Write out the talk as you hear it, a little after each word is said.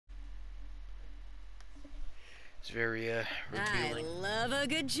It's very revealing. I love a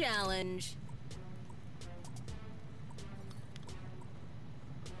good challenge.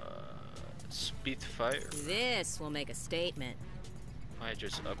 Speed fire. This will make a statement. I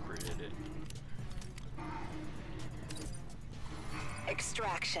just upgraded it.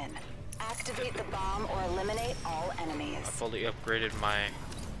 Extraction. Activate the bomb or eliminate all enemies. I fully upgraded my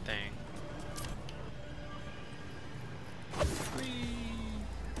thing.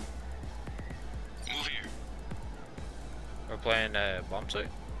 Move here. We're playing bomb site.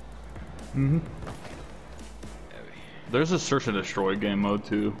 Mm-hmm. There's a search and destroy game mode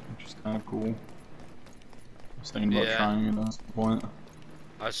too, which is kind of cool. I was thinking about trying it at some point.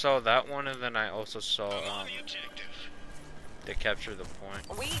 I saw that one, and then I also saw they capture the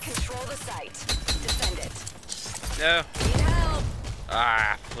point. We control the site. Defend it. No. Need help.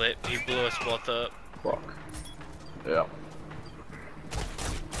 Ah, flip. He blew us both up. Fuck. Yeah.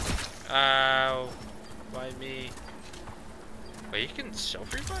 Ow. Why me? Wait, you can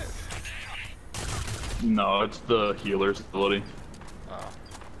self-revive? No, it's the healer's ability. Oh.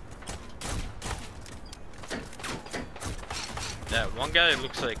 That one guy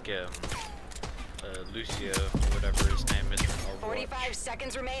looks like Lucio, whatever his name is from Overwatch. 45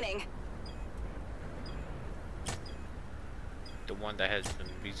 seconds remaining. The one that has the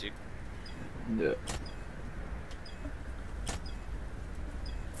music. Yeah.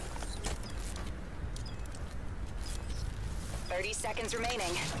 $30 seconds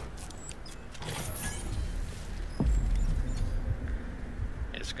remaining.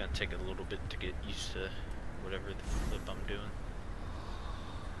 It's gonna take a little bit to get used to whatever the flip I'm doing.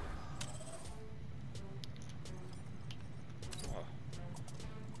 Oh.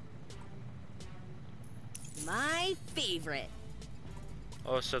 My favorite.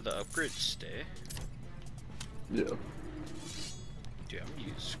 Oh, so the upgrades stay? Yeah. Dude, I'm gonna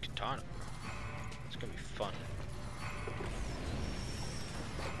use katana. It's gonna be fun.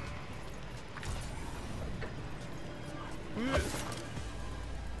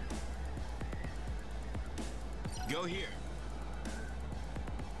 Go here.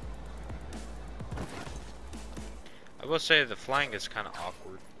 I will say the flying is kind of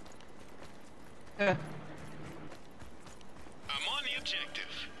awkward. Yeah. I'm on the objective.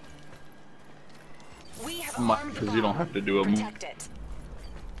 We have armed the Because you don't bomb. have to do a move. Protect it.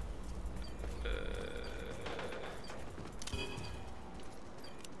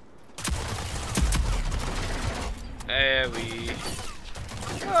 There we.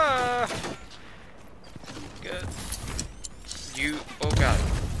 Good. You. Oh god.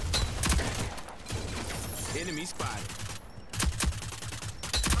 Enemy spotted.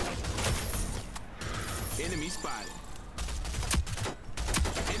 Enemy spotted.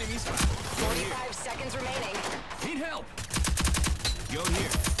 Enemy spotted. Go here. 45 seconds remaining. Need help. Go here.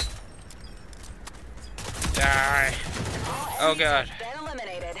 Die. Oh god. Been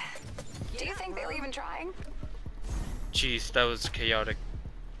eliminated. Do you think they were even trying? Jeez, that was chaotic.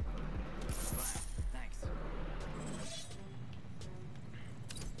 Thanks.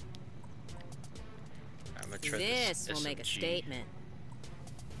 I'm gonna try This this will make a SMG. statement.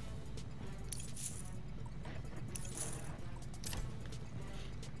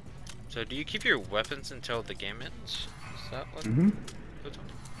 So, do you keep your weapons until the game ends? Is that what? Mm-hmm.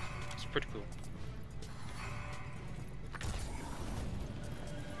 It's pretty cool.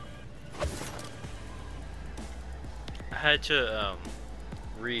 I had to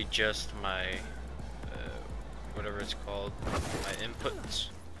readjust my whatever it's called, my inputs,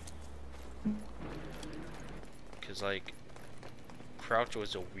 because like crouch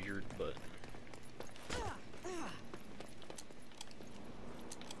was a weird button.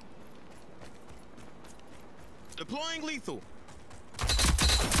 Deploying lethal.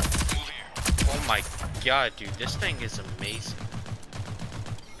 Oh my god, dude, this thing is amazing.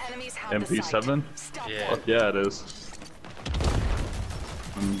 Enemies have the MP7? site. Stop Yeah. them. Fuck yeah, it is.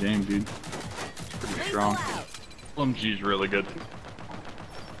 Fun game, dude. It's pretty strong. LMG's really good.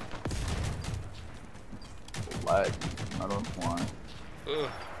 Lag. I don't know why. Ugh.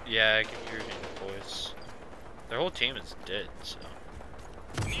 Yeah, I can hear it in the voice. Their whole team is dead, so.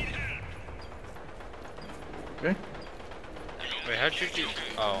 Okay. Wait, how'd you do?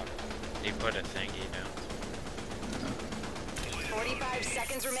 Oh, he put a thingy down. 45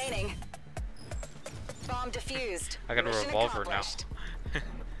 seconds remaining. Bomb defused. I got a Mission revolver accomplished. now.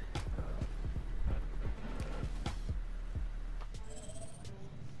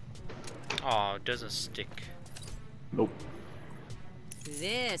 Oh, it doesn't stick. Nope.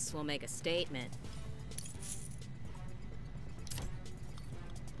 This will make a statement.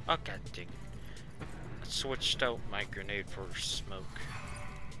 Oh god dang it. I switched out my grenade for smoke.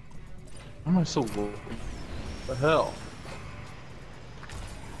 Why am I so low? The hell?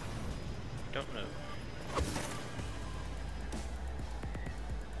 Don't know.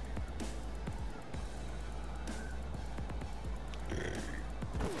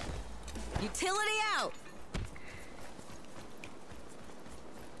 Utility out!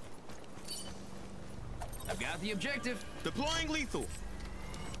 I've got the objective. Deploying lethal.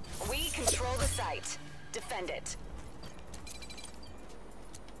 We control the site. Defend it.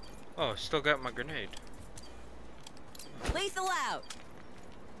 Oh, still got my grenade. Lethal out!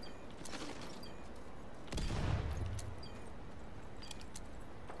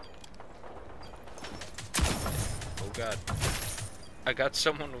 Oh god. I got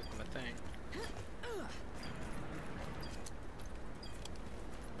someone with my thing.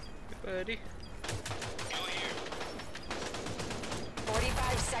 Hey, buddy.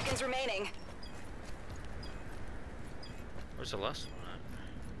 45 seconds remaining. Where's the last one at?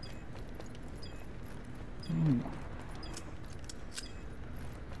 Hmm.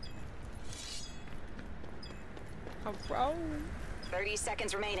 30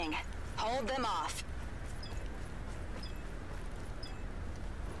 seconds remaining. Hold them off.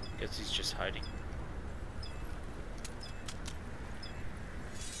 Guess he's just hiding.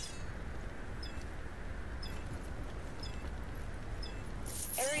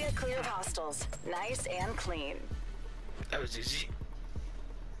 Area clear of hostiles. Nice and clean. That was easy.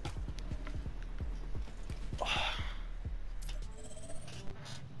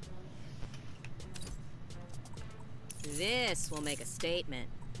 This will make a statement.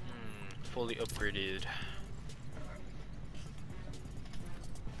 Fully upgraded.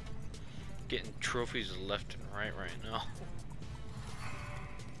 Getting trophies left and right now.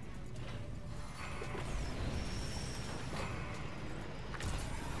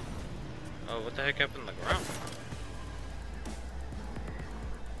 Oh, what the heck happened to the ground?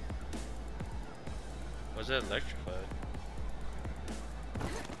 Was it electrified?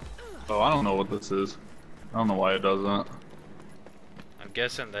 Oh, I don't know what this is. I don't know why it does that. I'm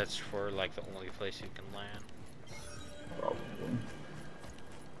guessing that's for like the only place you can land. Probably.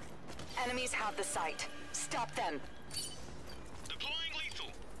 Enemies have the site. Stop them. Deploying lethal.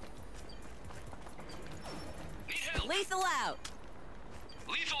 Lethal out!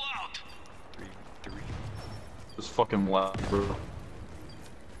 Lethal out. 3-3. Just fucking loud, bro.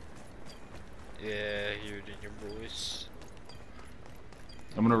 Yeah, you're in your voice.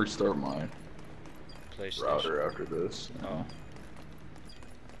 I'm gonna restart my PlayStation. router after this. Oh.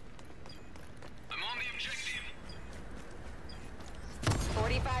 I'm on the objective.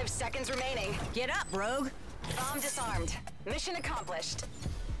 45 seconds remaining. Get up, Rogue! Bomb disarmed. Mission accomplished.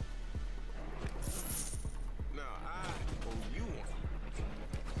 Now I owe you one.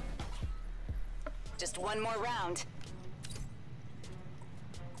 Just one more round.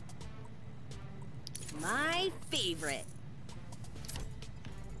 My favorite.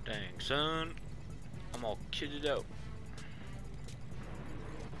 Dang, son. I'm all kitted out.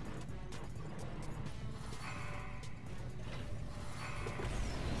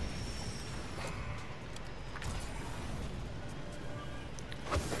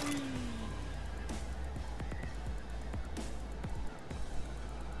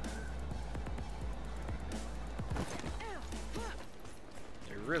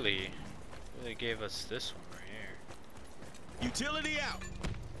 They really gave us this one right here. Utility out.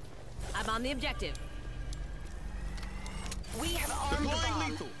 I'm on the objective. We have armed the Deploying bomb.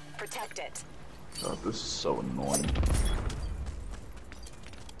 lethal. Protect it. God, this is so annoying. To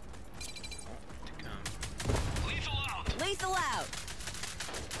come. Lethal out. Lethal out!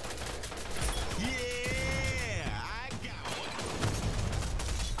 Yeah, I got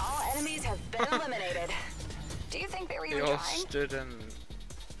one. All enemies have been eliminated. Do you think they were They even all trying? stood in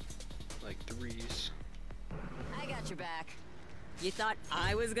like threes. I got your back. You thought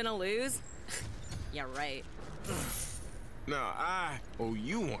I was gonna lose? Yeah, right. Now I owe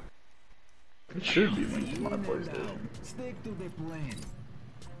you one. It should be linked to my PlayStation. Stick to the plan.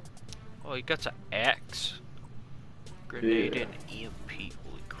 Oh, he got an axe, grenade, Yeah. and EMP.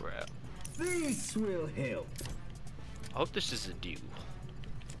 Holy crap! This will help. I hope this is a deal.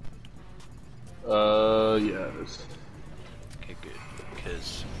 Yeah, it is. Okay, good.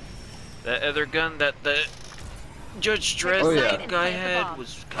 Because that other gun that the Judge Dredd Oh, yeah. guy had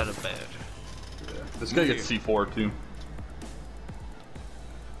was kind of bad. Yeah. This guy gets C4 too.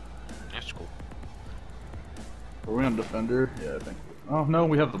 That's cool. Are we on Defender? Yeah, I think. Oh, no,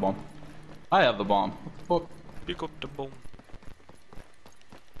 we have the bomb. I have the bomb. What the fuck? Pick up the bomb.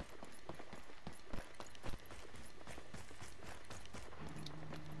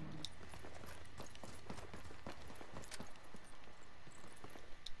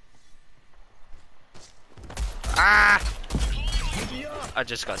 Ah! I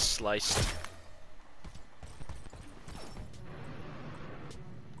just got sliced.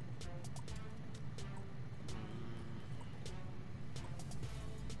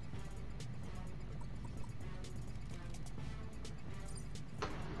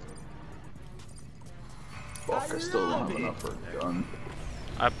 Fuck, I still don't have enough for a gun.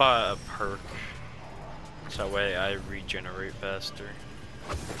 I bought a perk, so that way I regenerate faster.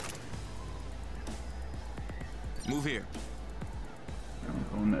 Move here.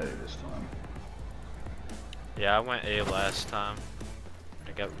 I'm going A this time. Yeah, I went A last time.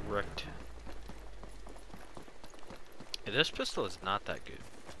 I got wrecked. Yeah, this pistol is not that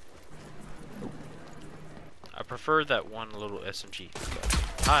good. I prefer that one little SMG.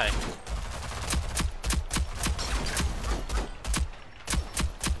 Hi.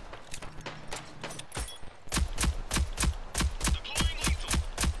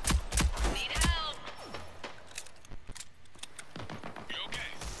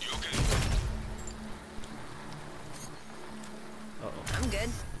 I'm good.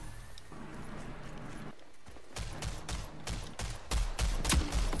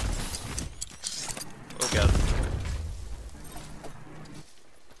 Oh god.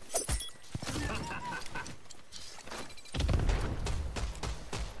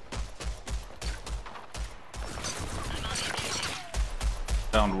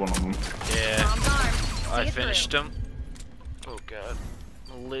 Found one of them. Yeah. Bomb's armed. See I it finished through. him. Oh god.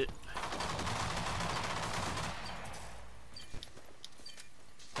 Lit.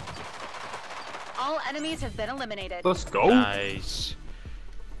 All enemies have been eliminated. Let's go. Nice.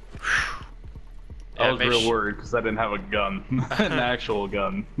 I was make real su- worried because I didn't have a gun, an actual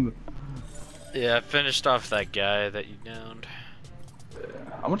gun. Yeah, I finished off that guy that you downed.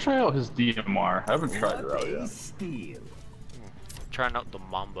 I'm gonna try out his DMR. I haven't tried it What out a yet. steal. Trying out the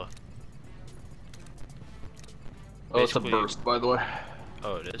Mamba. Oh, it's a Basically- burst, by the way.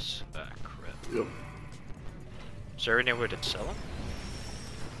 Oh, it is? Ah, crap. Yep. Is there any way to sell them?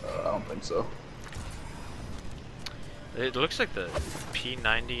 I don't think so. It looks like the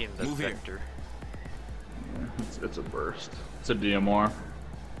P90 and the Move here. Vector. Yeah, it's a burst. It's a DMR.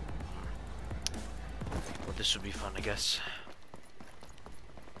 Well, this would be fun, I guess.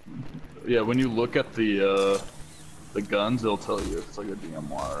 Yeah, when you look at the guns, they'll tell you if it's like a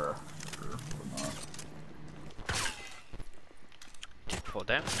DMR or not. Did full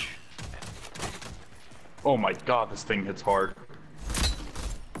damage. Oh my god, this thing hits hard.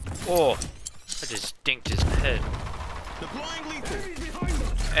 Oh! I just dinked his head. Deploying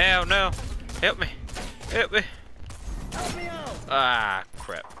lethal. Ow, no! Help me! Help me! Ah,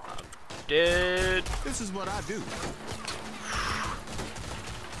 crap. I'm dead. This is what I do.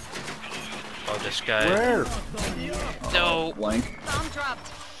 Oh, this guy. Where? No! Blank. Bomb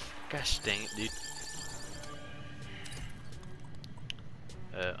dropped. Gosh dang it, dude.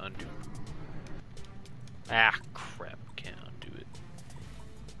 Undo. Ah, crap. Can't undo it.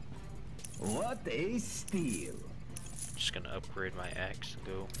 What a steal. Just gonna upgrade my axe and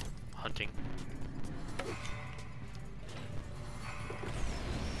go hunting.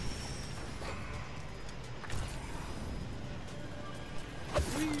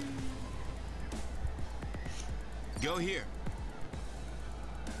 Go here.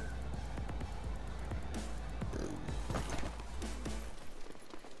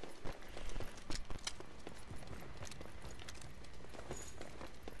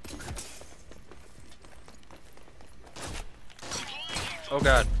 Oh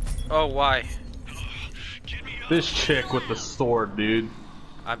god. Oh, why? This chick with the sword, dude.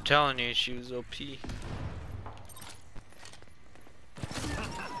 I'm telling you, she was OP.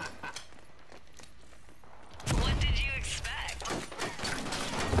 What did you expect?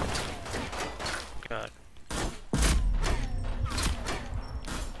 God.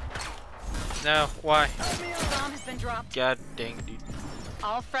 No, why? Bomb has been dropped. God dang, dude.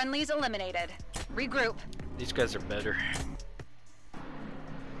 All friendlies eliminated. Regroup. These guys are better.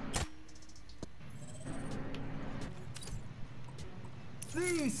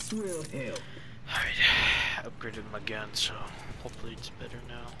 This will help. Alright, upgraded my gun, so hopefully it's better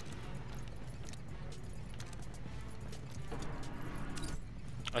now.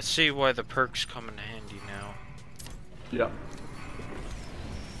 I see why the perks come in handy now. Yeah.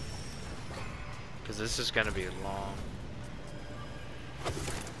 Because this is going to be long.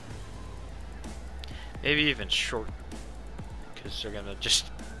 Maybe even short. Because they're going to just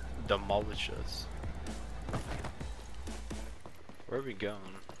demolish us. Where are we going?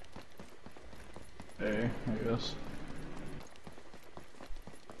 A, I guess.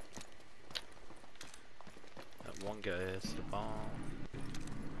 That one guy has the bomb.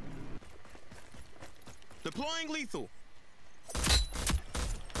 Deploying lethal.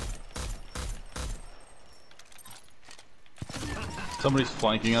 Somebody's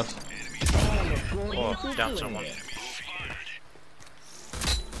flanking us. Oh, down someone.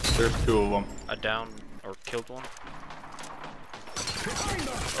 There's two of them. I downed or killed one.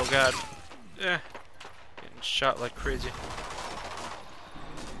 Oh god. Getting shot like crazy.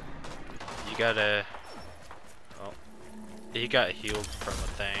 You gotta... Oh. He got healed from a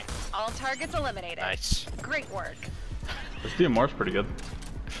thing. All targets eliminated. Nice. Great work. This DMR's pretty good.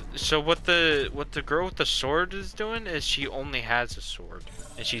 So what the girl with the sword is doing is she only has a sword.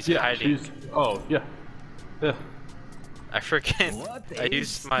 And she's hiding. Oh, yeah. Yeah. I freaking... What I a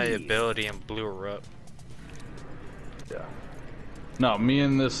used my steal. ability and blew her up. Yeah. No, me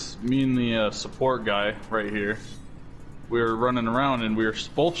and the support guy right here, we were running around and we were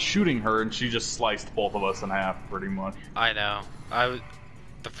both shooting her and she just sliced both of us in half pretty much. I know.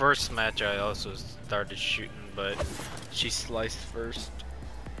 The first match I also started shooting, but she sliced first.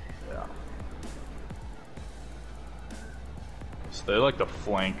 Yeah. So they like to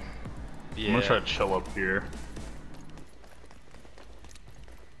flank. Yeah. I'm gonna try to chill up here.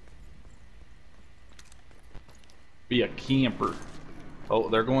 Be a camper. Oh,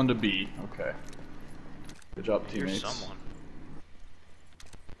 they're going to B. Okay. Good job, Here's teammates. someone.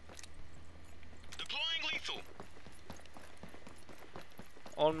 Deploying lethal.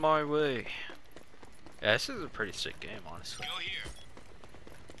 On my way. Yeah, this is a pretty sick game, honestly. Go here.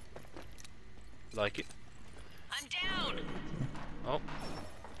 Like it. I'm down. Oh.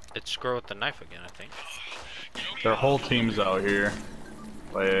 It's girl with the knife again, I think. Their whole team's out here.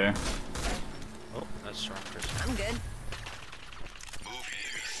 Play. Oh, that's the wrong person. I'm good. Move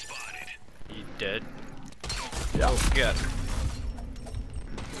enemy spotted. You dead? Yeah. God.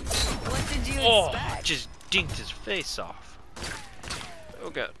 What did you Oh, expect? just dinked his face off. Oh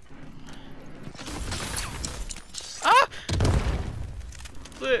god. Ah!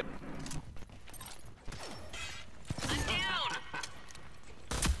 Flip. I'm down.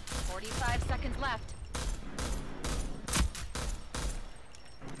 45 seconds left.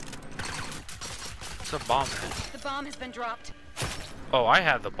 It's a bomb, man. The bomb has been dropped. Oh, I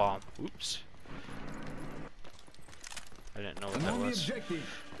have the bomb. Oops. I didn't know what I'm that on the was. objective.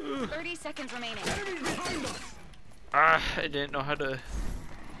 30 seconds remaining. Enemies behind us. Ah, I didn't know how to...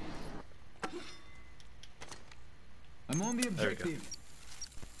 I'm on the There we go. objective.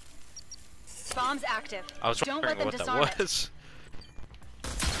 Bomb's active. I was Don't let wondering them what that disarm it. was.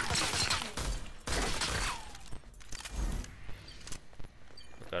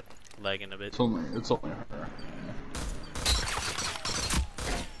 Oh god, lagging a bit. It's only her.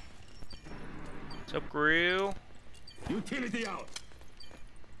 What's up, Grill? Utility out.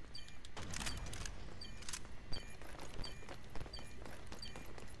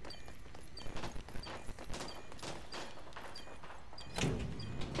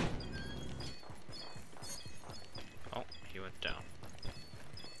 Oh, he went down.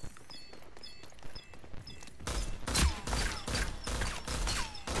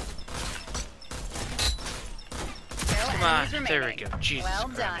 No Come on, enemies there we remaining. go. Jesus Well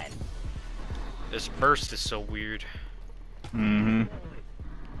Christ. done. This burst is so weird. Mm-hmm.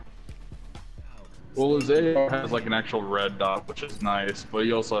 Well, his AR has like an actual red dot, which is nice, but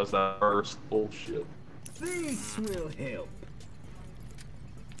he also has that burst bullshit. This will help.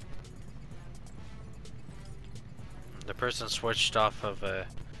 The person switched off of the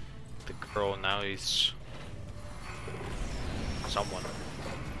girl, now he's someone.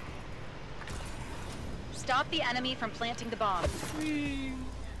 Stop the enemy from planting the bomb. Are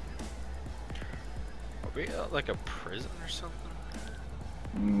we at like a prison or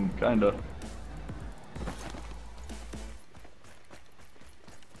something? Kinda.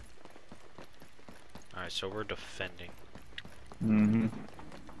 Alright, so we're defending. Mm-hmm.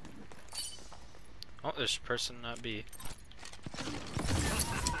 Oh, there's a person not B.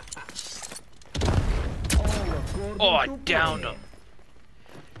 Oh, I downed him.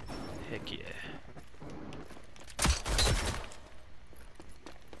 Heck yeah.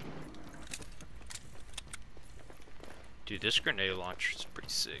 Dude, this grenade launcher is pretty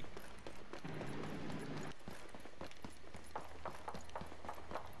sick.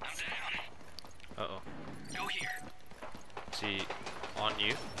 Uh-oh. Go here. Is he on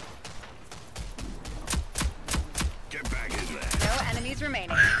you? Get back in there. No enemies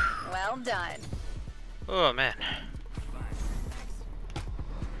remaining. Well done. Oh, man.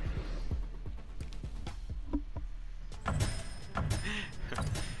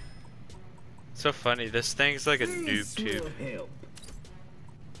 So funny, this thing's like a noob This tube. will help.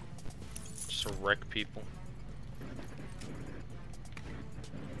 Just to wreck people.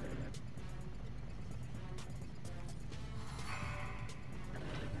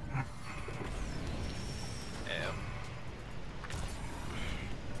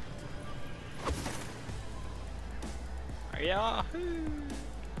 Yahoo!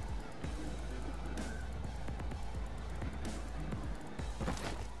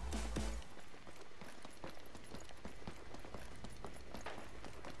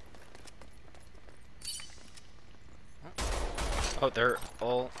 Oh, they're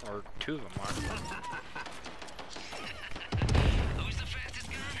all, or two of them are. Who's the fastest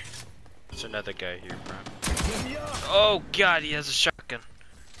gunner? There's another guy here, Prime. Oh god, he has a shotgun.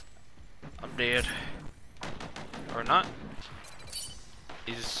 I'm dead. Or not.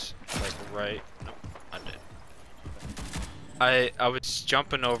 He's like right. Nope, I'm dead. I was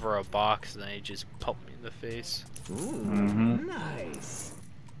jumping over a box and then he just pumped me in the face. Ooh, nice.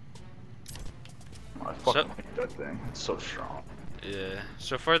 I fucking hate that thing. It's so strong. Yeah.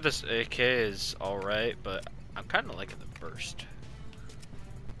 So far this AK is alright, but I'm kind of liking the burst.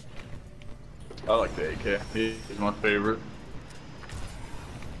 I like the AK. He's my favorite.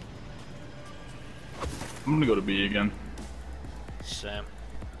 I'm gonna go to B again. Sam.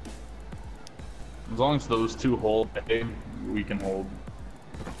 As long as those two hold A, we can hold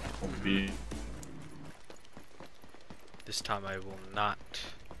B. This time I will not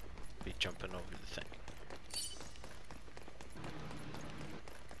be jumping over the thing.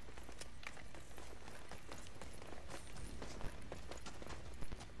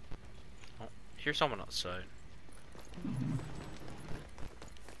 Oh, here's someone outside.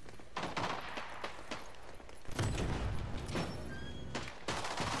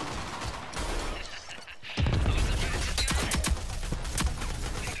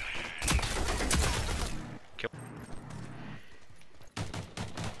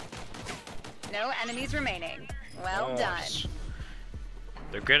 No enemies remaining. Well Oh, done.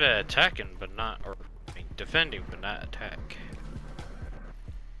 They're good at attacking, but not, or I mean, defending, but not attack.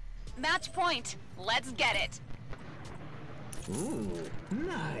 Match point. Let's get it. Ooh,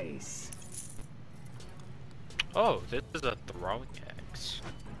 nice. Oh, this is a throwing axe.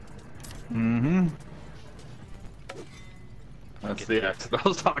 Mm-hmm. That's the axe that I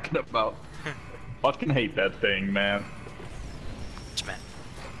was talking about. Fucking hate that thing, man. Man.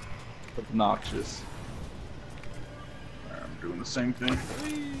 Obnoxious. Alright, I'm doing the same thing.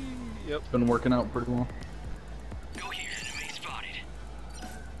 Yep. Been working out pretty well. Go here, enemy spotted. Oh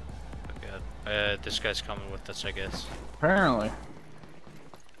god. This guy's coming with us, I guess. Apparently.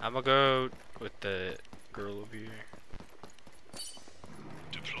 I'm gonna go with the girl over here.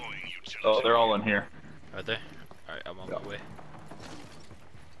 Deploying utility. Oh, they're all in here. Are they? Alright, I'm on Yeah. my way.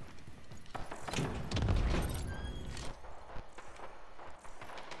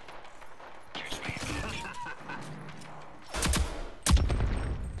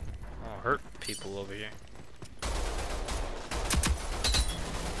 Oh, hurt people over here.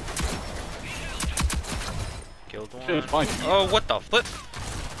 Killed one. It's fine. Oh, what the flip?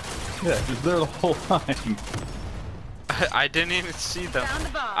 Yeah, he's there the whole time. I didn't even see them. Found the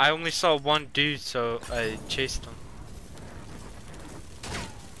bomb. I only saw one dude, so I chased him.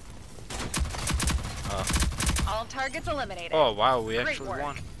 All targets eliminated. Oh wow, we Great actually work.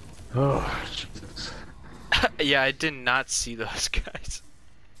 won. Oh, Jesus. Yeah, I did not see those guys.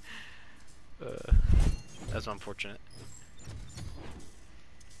 That's unfortunate.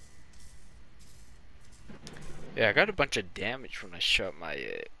 Yeah, I got a bunch of damage when I shot my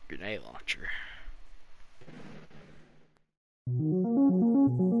grenade launcher.